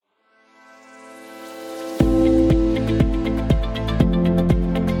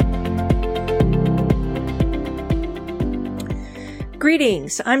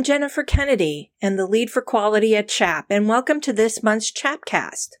Greetings, I'm Jennifer Kennedy and the lead for quality at CHAP, and welcome to this month's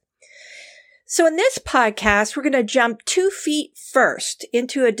CHAPcast. So in this podcast, we're going to jump 2 feet first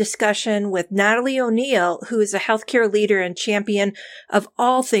into a discussion with Natalie O'Neill, who is a healthcare leader and champion of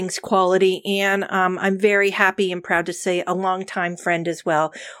all things quality, and I'm very happy and proud to say a longtime friend as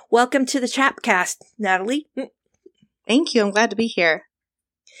well. Welcome to the CHAPcast, Natalie. Thank you. I'm glad to be here.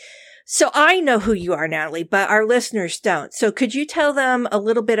 So I know who you are, Natalie, but our listeners don't. So could you tell them a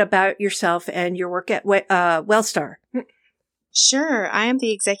little bit about yourself and your work at WellStar? Sure. I am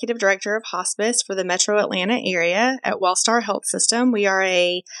the Executive Director of Hospice for the Metro Atlanta area at WellStar Health System. We are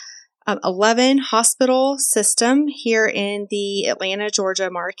a 11 hospital system here in the Atlanta, Georgia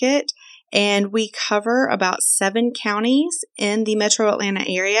market, and we cover about 7 counties in the Metro Atlanta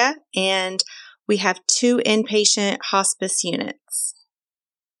area, and we have 2 inpatient hospice units.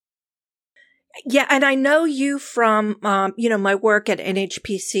 Yeah, and I know you from, my work at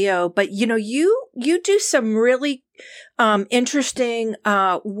NHPCO, but, you do some really interesting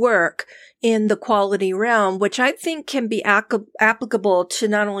work in the quality realm, which I think can be applicable to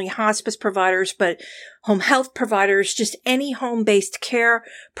not only hospice providers, but home health providers, just any home-based care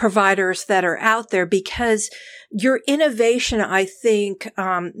providers that are out there, because your innovation, I think,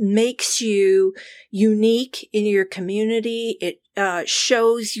 makes you unique in your community. It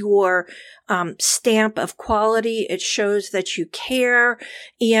shows your stamp of quality. It shows that you care.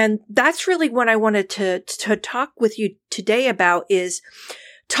 And that's really what I wanted to talk with you today about, is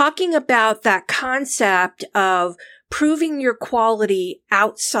talking about that concept of proving your quality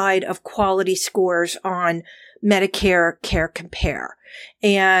outside of quality scores on Medicare Care Compare.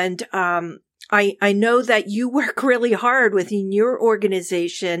 And I know that you work really hard within your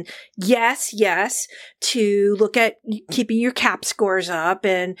organization, yes, to look at keeping your CAP scores up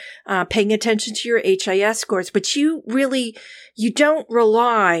and paying attention to your HIS scores, but you don't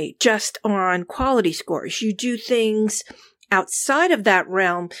rely just on quality scores. You do things outside of that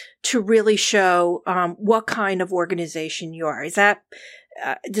realm to really show what kind of organization you are.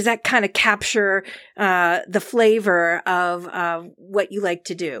 Does that kind of capture the flavor of what you like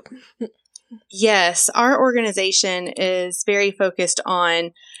to do? Yes, our organization is very focused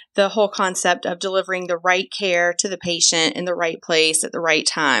on the whole concept of delivering the right care to the patient in the right place at the right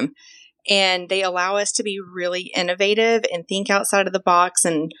time. And they allow us to be really innovative and think outside of the box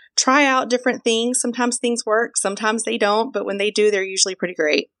and try out different things. Sometimes things work, sometimes they don't, but when they do, they're usually pretty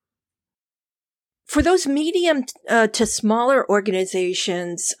great. For those medium to smaller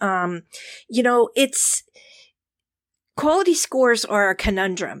organizations, it's quality scores are a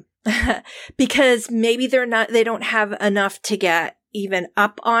conundrum because maybe they don't have enough to get even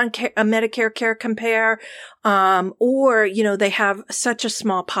up on a Medicare Care Compare, or, they have such a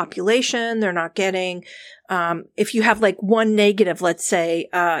small population, they're not getting, if you have like 1 negative, let's say,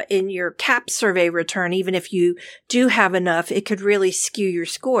 in your CAP survey return, even if you do have enough, it could really skew your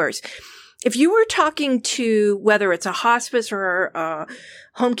scores. If you were talking to, whether it's a hospice or a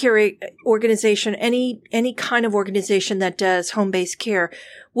home care organization, any kind of organization that does home-based care,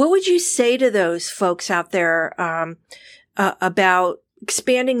 what would you say to those folks out there, about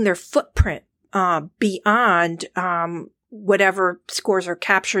expanding their footprint beyond whatever scores are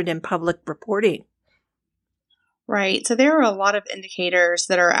captured in public reporting? Right. So there are a lot of indicators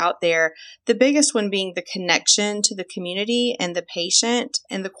that are out there. The biggest one being the connection to the community and the patient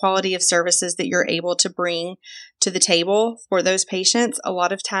and the quality of services that you're able to bring to the table for those patients. A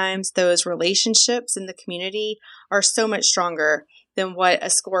lot of times those relationships in the community are so much stronger than what a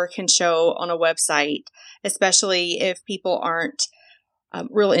score can show on a website, especially if people aren't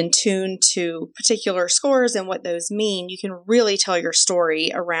real in tune to particular scores and what those mean. You can really tell your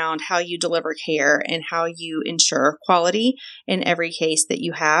story around how you deliver care and how you ensure quality in every case that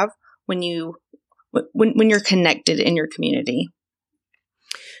you have when you're connected in your community.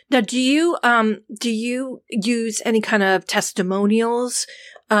 Now, do you use any kind of testimonials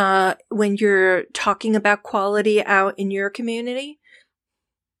when you're talking about quality out in your community?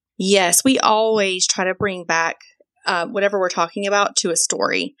 Yes, we always try to bring back whatever we're talking about to a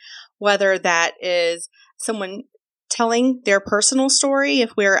story, whether that is someone telling their personal story.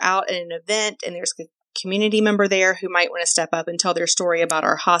 If we're out at an event and there's a community member there who might want to step up and tell their story about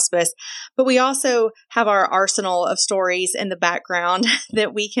our hospice, but we also have our arsenal of stories in the background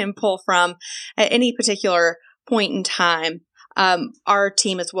that we can pull from at any particular point in time. Our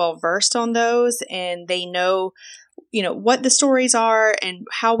team is well versed on those, and they know what the stories are and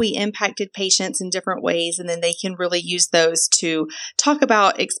how we impacted patients in different ways. And then they can really use those to talk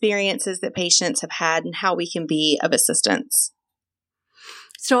about experiences that patients have had and how we can be of assistance.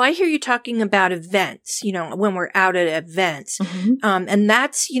 So I hear you talking about events, when we're out at events. And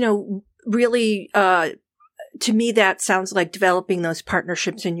that's, really, to me, that sounds like developing those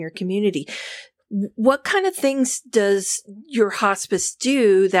partnerships in your community. What kind of things does your hospice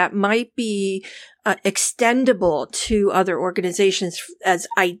do that might be extendable to other organizations as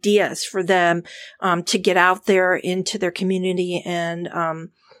ideas for them to get out there into their community and,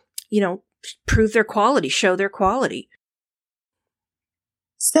 prove their quality, show their quality?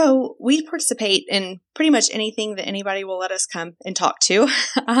 So we participate in pretty much anything that anybody will let us come and talk to.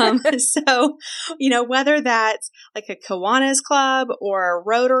 So, whether that's like a Kiwanis Club or a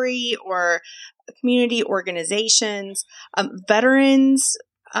Rotary or community organizations, veterans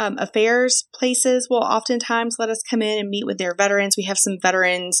affairs places will oftentimes let us come in and meet with their veterans. We have some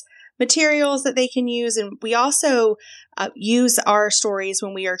veterans materials that they can use. And we also use our stories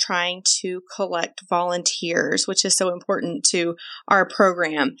when we are trying to collect volunteers, which is so important to our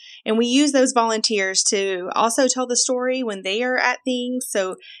program. And we use those volunteers to also tell the story when they are at things.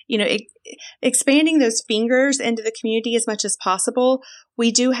 So, expanding those fingers into the community as much as possible.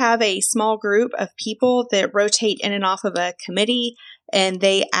 We do have a small group of people that rotate in and off of a committee, and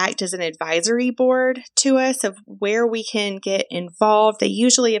they act as an advisory board to us of where we can get involved. They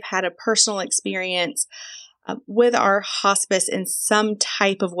usually have had a personal experience with our hospice in some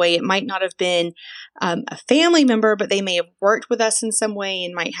type of way. It might not have been a family member, but they may have worked with us in some way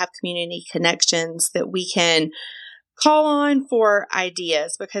and might have community connections that we can call on for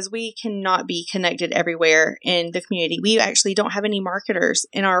ideas, because we cannot be connected everywhere in the community. We actually don't have any marketers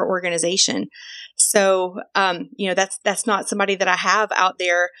in our organization. So, that's not somebody that I have out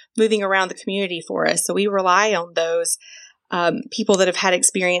there moving around the community for us. So we rely on those people that have had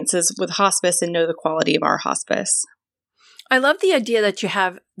experiences with hospice and know the quality of our hospice. I love the idea that you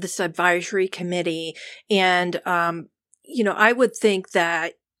have this advisory committee. And, I would think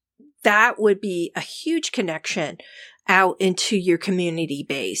that would be a huge connection out into your community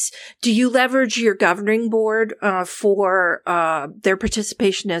base. Do you leverage your governing board for their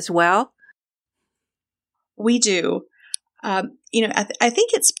participation as well? We do. I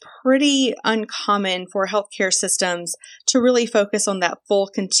think it's pretty uncommon for healthcare systems to really focus on that full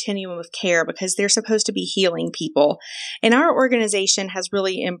continuum of care, because they're supposed to be healing people. And our organization has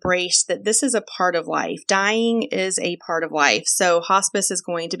really embraced that this is a part of life. Dying is a part of life. So hospice is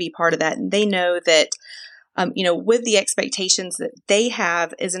going to be part of that. And they know that, with the expectations that they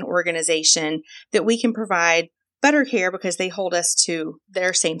have as an organization, that we can provide better care because they hold us to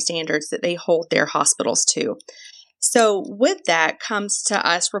their same standards that they hold their hospitals to. So with that comes to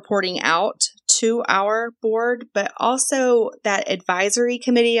us reporting out to our board, but also that advisory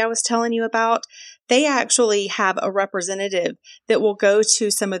committee I was telling you about. They actually have a representative that will go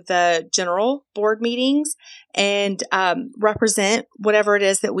to some of the general board meetings and represent whatever it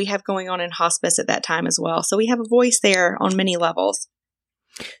is that we have going on in hospice at that time as well. So we have a voice there on many levels.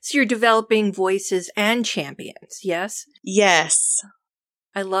 So you're developing voices and champions, yes? Yes.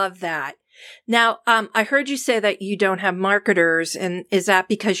 I love that. Now, I heard you say that you don't have marketers, and is that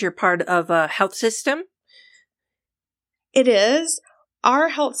because you're part of a health system? It is. Our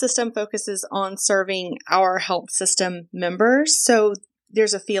health system focuses on serving our health system members. So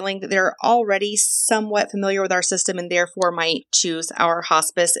there's a feeling that they're already somewhat familiar with our system and therefore might choose our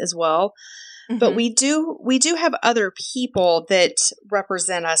hospice as well. Mm-hmm. But we do have other people that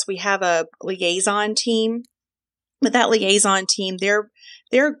represent us. We have a liaison team. But that liaison team,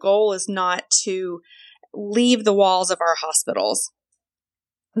 their goal is not to leave the walls of our hospitals.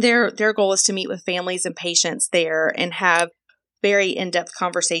 Their goal is to meet with families and patients there and have very in-depth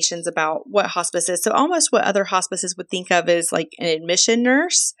conversations about what hospice is. So almost what other hospices would think of as like an admission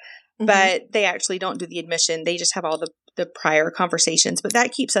nurse, mm-hmm. but they actually don't do the admission. They just have all the prior conversations. But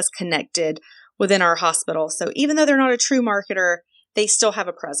that keeps us connected within our hospital. So even though they're not a true marketer, they still have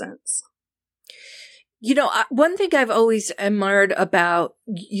a presence. One thing I've always admired about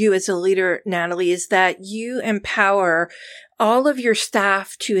you as a leader, Natalie, is that you empower all of your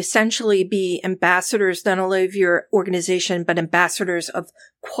staff to essentially be ambassadors, not only of your organization, but ambassadors of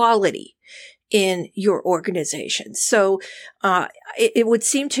quality in your organization. So, it would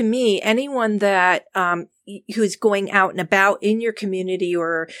seem to me anyone that, who's going out and about in your community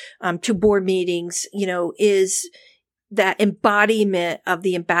or, to board meetings, is that embodiment of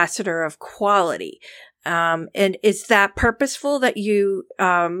the ambassador of quality. And is that purposeful that you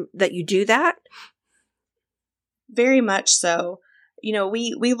do that? Very much so.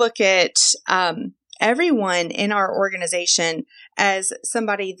 We look at, everyone in our organization as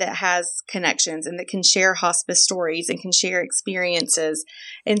somebody that has connections and that can share hospice stories and can share experiences.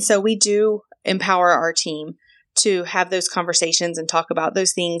 And so we do empower our team to have those conversations and talk about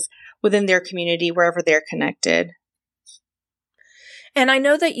those things within their community, wherever they're connected. And I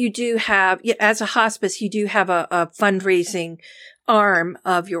know that you do have, as a hospice, you do have a fundraising arm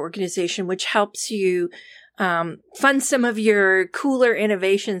of your organization, which helps you fund some of your cooler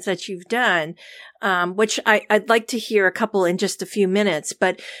innovations that you've done, which I'd like to hear a couple in just a few minutes.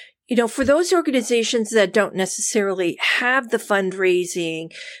 But, for those organizations that don't necessarily have the fundraising,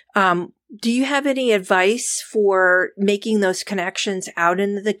 do you have any advice for making those connections out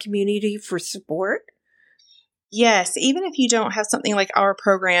into the community for support? Yes, even if you don't have something like our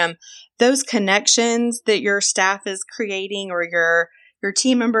program, those connections that your staff is creating or your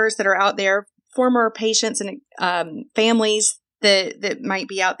team members that are out there, former patients and families that might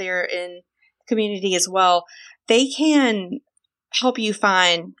be out there in community as well, they can help you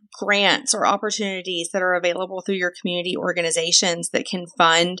find grants or opportunities that are available through your community organizations that can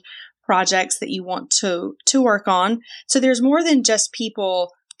fund projects that you want to work on. So there's more than just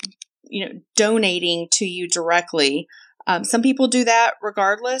people donating to you directly. Some people do that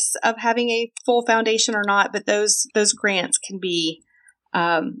regardless of having a full foundation or not, but those grants can be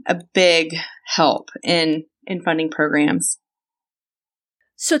a big help in funding programs.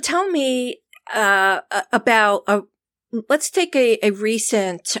 So tell me about let's take a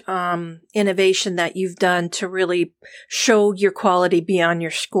recent innovation that you've done to really show your quality beyond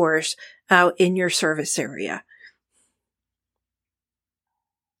your scores out in your service area.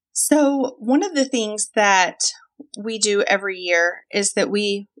 So one of the things that we do every year is that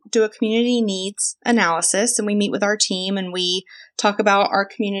we do a community needs analysis, and we meet with our team and we talk about our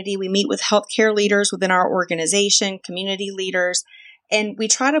community. We meet with healthcare leaders within our organization, community leaders, and we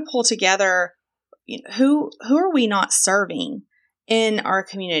try to pull together who are we not serving in our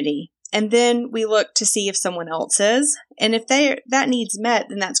community. And then we look to see if someone else is. And if that needs met,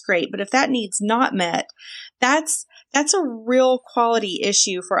 then that's great. But if that needs not met, that's a real quality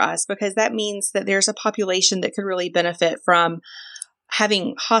issue for us, because that means that there's a population that could really benefit from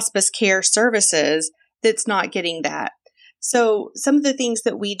having hospice care services that's not getting that. So some of the things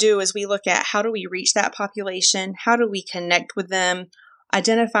that we do is we look at how do we reach that population? How do we connect with them?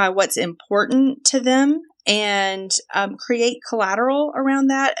 Identify what's important to them and create collateral around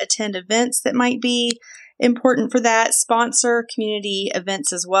that, attend events that might be important for that, sponsor community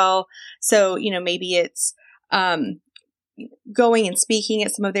events as well. So, maybe it's going and speaking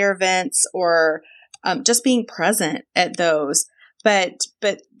at some of their events or just being present at those. But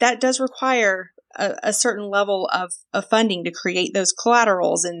that does require a certain level of funding to create those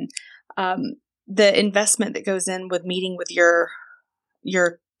collaterals and the investment that goes in with meeting with your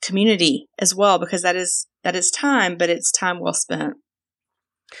community as well, because that is time, but it's time well spent.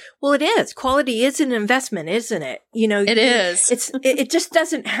 Well, it is. Quality is an investment, isn't it? It is. It just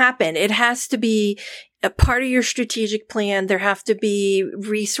doesn't happen. It has to be a part of your strategic plan. There have to be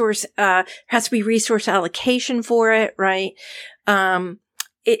resource allocation for it, right?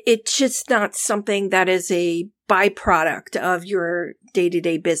 It's just not something that is a byproduct of your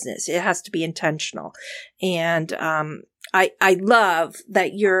day-to-day business. It has to be intentional. And, I love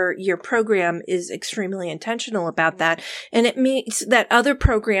that your program is extremely intentional about that. And it means that other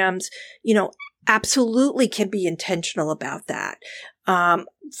programs, absolutely can be intentional about that.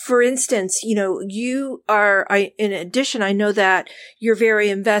 For instance, you are, in addition, I know that you're very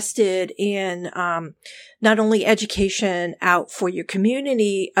invested in, not only education out for your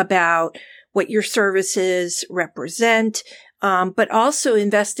community about what your services represent, but also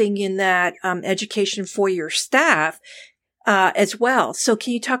investing in that, education for your staff, as well. So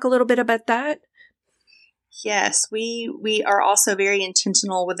can you talk a little bit about that? Yes, we are also very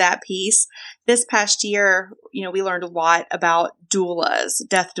intentional with that piece. This past year, we learned a lot about doulas,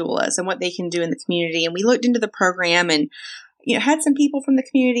 death doulas, and what they can do in the community. And we looked into the program and, had some people from the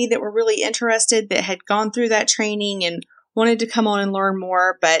community that were really interested, that had gone through that training and wanted to come on and learn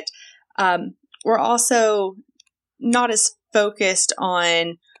more. But we're also not as focused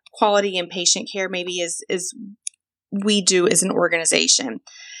on quality and patient care maybe as we do as an organization.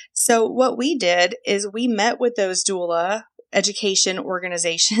 So what we did is we met with those doula education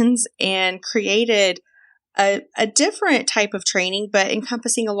organizations and created a different type of training, but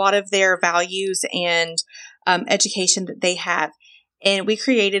encompassing a lot of their values and education that they have. And we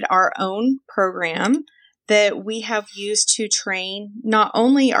created our own program that we have used to train not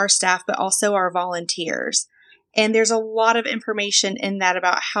only our staff, but also our volunteers. And there's a lot of information in that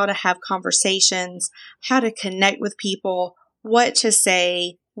about how to have conversations, how to connect with people, what to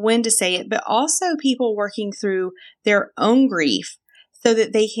say, when to say it, but also people working through their own grief so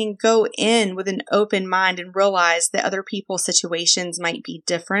that they can go in with an open mind and realize that other people's situations might be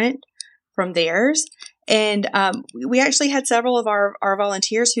different from theirs. And we actually had several of our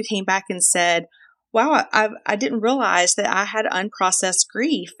volunteers who came back and said, wow, I didn't realize that I had unprocessed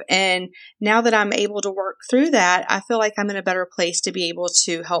grief. And now that I'm able to work through that, I feel like I'm in a better place to be able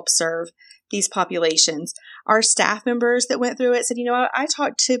to help serve these populations. Our staff members that went through it said, I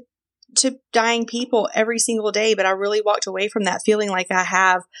talked to dying people every single day, but I really walked away from that feeling like I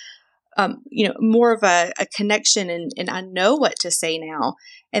have, more of a connection and I know what to say now.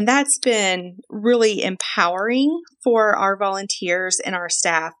 And that's been really empowering for our volunteers and our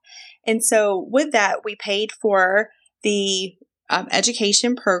staff. And so with that, we paid for the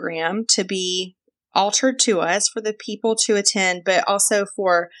education program to be altered to us for the people to attend, but also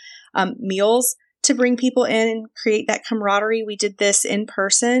for meals to bring people in and create that camaraderie. We did this in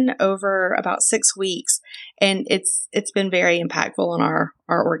person over about 6 weeks, and it's been very impactful on our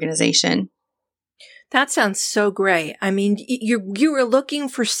organization. That sounds so great. I mean, you were looking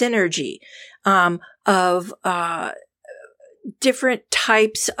for synergy of different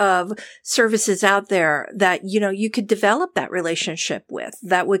types of services out there that, you could develop that relationship with,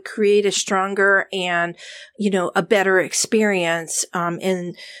 that would create a stronger and, a better experience,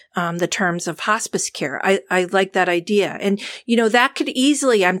 in, the terms of hospice care. I like that idea. And, that could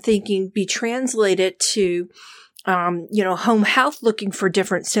easily, I'm thinking, be translated to, home health looking for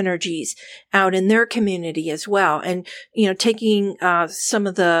different synergies out in their community as well. And, taking, some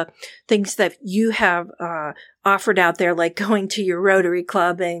of the things that you have, offered out there, like going to your Rotary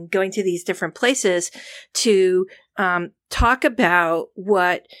Club and going to these different places to, talk about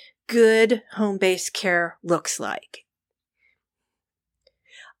what good home-based care looks like.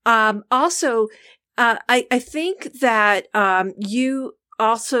 Also, I think that, you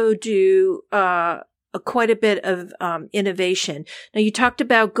also do, quite a bit of innovation. Now, you talked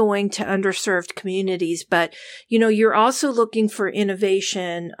about going to underserved communities, but you're also looking for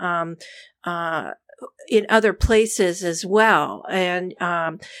innovation in other places as well. And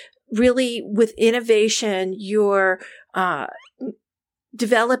really, with innovation, you're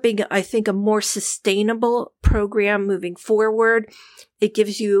developing, I think, a more sustainable program moving forward. It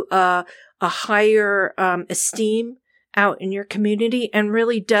gives you a higher esteem out in your community, and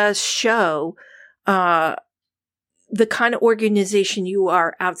really does show the kind of organization you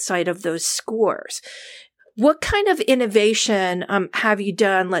are outside of those scores. What kind of innovation have you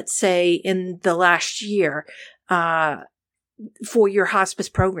done, let's say, in the last year for your hospice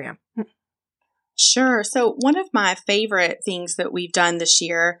program? Sure. So one of my favorite things that we've done this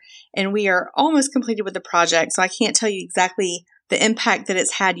year, and we are almost completed with the project, so I can't tell you exactly the impact that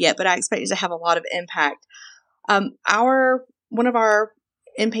it's had yet, but I expect it to have a lot of impact. One of our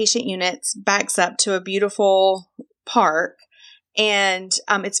inpatient units backs up to a beautiful park, and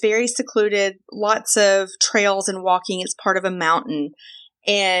it's very secluded, lots of trails and walking. It's part of a mountain.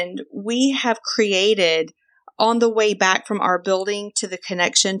 And we have created, on the way back from our building to the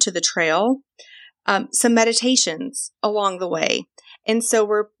connection to the trail, some meditations along the way. And so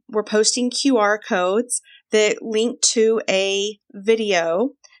we're posting QR codes that link to a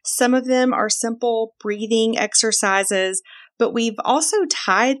video. Some of them are simple breathing exercises, but we've also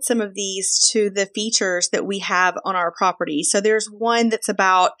tied some of these to the features that we have on our property. So there's one that's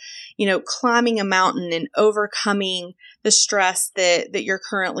about, climbing a mountain and overcoming the stress that you're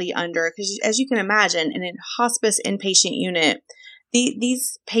currently under. Because as you can imagine, in a hospice inpatient unit,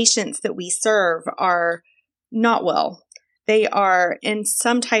 these patients that we serve are not well. They are in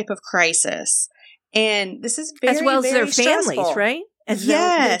some type of crisis. And this is very, as well as very their families, stressful. Right?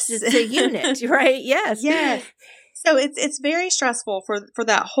 Yes. It's a unit, right? Yes. Yes. So it's very stressful for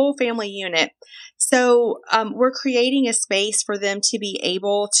that whole family unit. So we're creating a space for them to be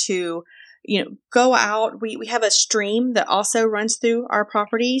able to, go out. We have a stream that also runs through our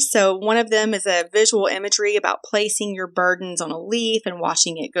property. So one of them is a visual imagery about placing your burdens on a leaf and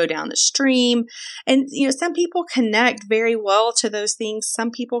watching it go down the stream. And, some people connect very well to those things.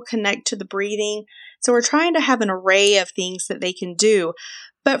 Some people connect to the breathing. So we're trying to have an array of things that they can do.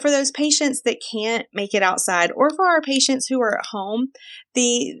 But for those patients that can't make it outside, or for our patients who are at home,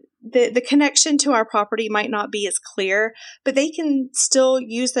 the connection to our property might not be as clear, but they can still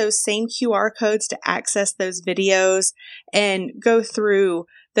use those same QR codes to access those videos and go through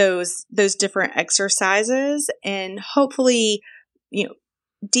those different exercises and hopefully,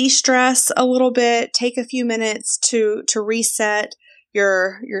 de-stress a little bit, take a few minutes to reset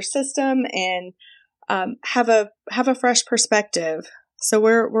your system and have a fresh perspective. So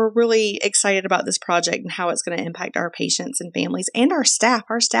we're really excited about this project and how it's going to impact our patients and families and our staff.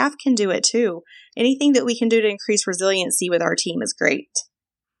 Our staff can do it too. Anything that we can do to increase resiliency with our team is great.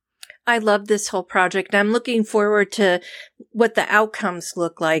 I love this whole project. I'm looking forward to what the outcomes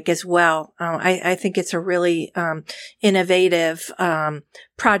look like as well. I think it's a really innovative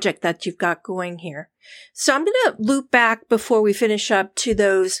project that you've got going here. So I'm going to loop back before we finish up to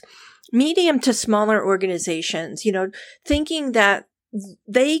those medium to smaller organizations, thinking that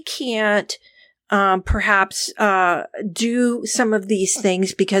they can't perhaps do some of these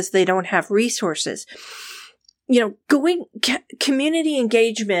things because they don't have resources. Community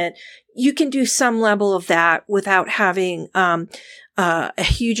engagement, you can do some level of that without having a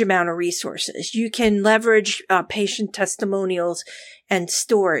huge amount of resources. You can leverage patient testimonials and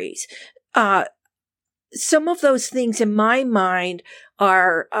stories. Some of those things in my mind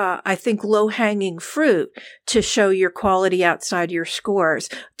are, I think, low-hanging fruit to show your quality outside your scores.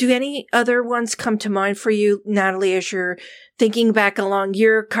 Do any other ones come to mind for you, Natalie, as you're thinking back along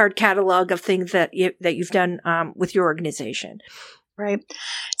your card catalog of things that you've done with your organization? Right.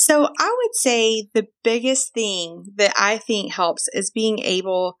 So I would say the biggest thing that I think helps is being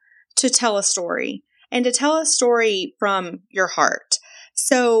able to tell a story, and to tell a story from your heart.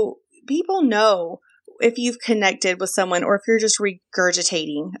 So people know if you've connected with someone, or if you're just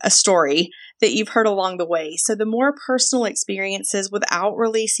regurgitating a story that you've heard along the way. So the more personal experiences without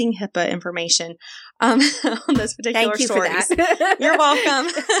releasing HIPAA information on those particular stories. For that. You're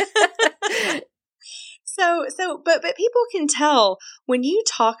welcome. But people can tell when you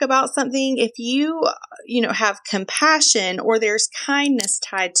talk about something, if you have compassion, or there's kindness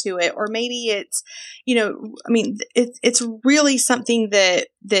tied to it, or maybe it's, it's really something that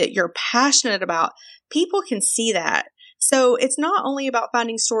you're passionate about. People can see that. So it's not only about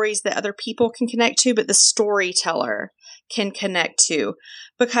finding stories that other people can connect to, but the storyteller can connect to.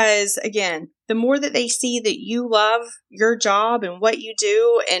 Because again, the more that they see that you love your job and what you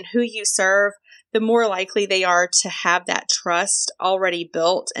do and who you serve, the more likely they are to have that trust already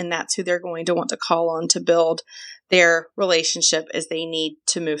built. And that's who they're going to want to call on to build their relationship as they need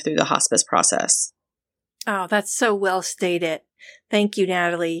to move through the hospice process. Oh, that's so well stated. Thank you,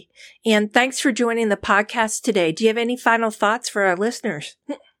 Natalie. And thanks for joining the podcast today. Do you have any final thoughts for our listeners?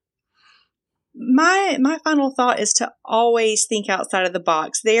 My final thought is to always think outside of the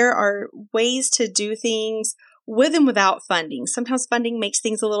box. There are ways to do things with and without funding. Sometimes funding makes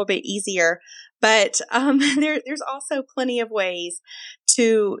things a little bit easier, but there's also plenty of ways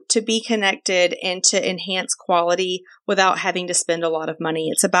to be connected and to enhance quality without having to spend a lot of money.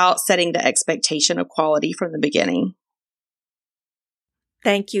 It's about setting the expectation of quality from the beginning.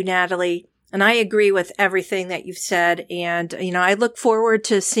 Thank you, Natalie. And I agree with everything that you've said. And, I look forward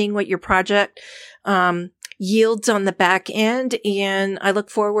to seeing what your project yields on the back end. And I look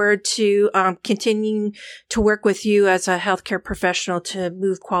forward to continuing to work with you as a healthcare professional to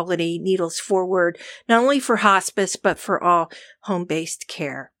move quality needles forward, not only for hospice, but for all home-based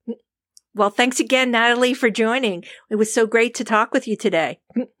care. Well, thanks again, Natalie, for joining. It was so great to talk with you today.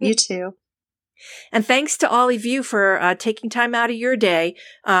 You too. And thanks to all of you for taking time out of your day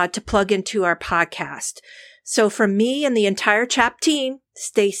to plug into our podcast. So from me and the entire CHAP team,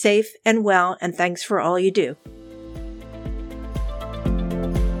 stay safe and well, and thanks for all you do.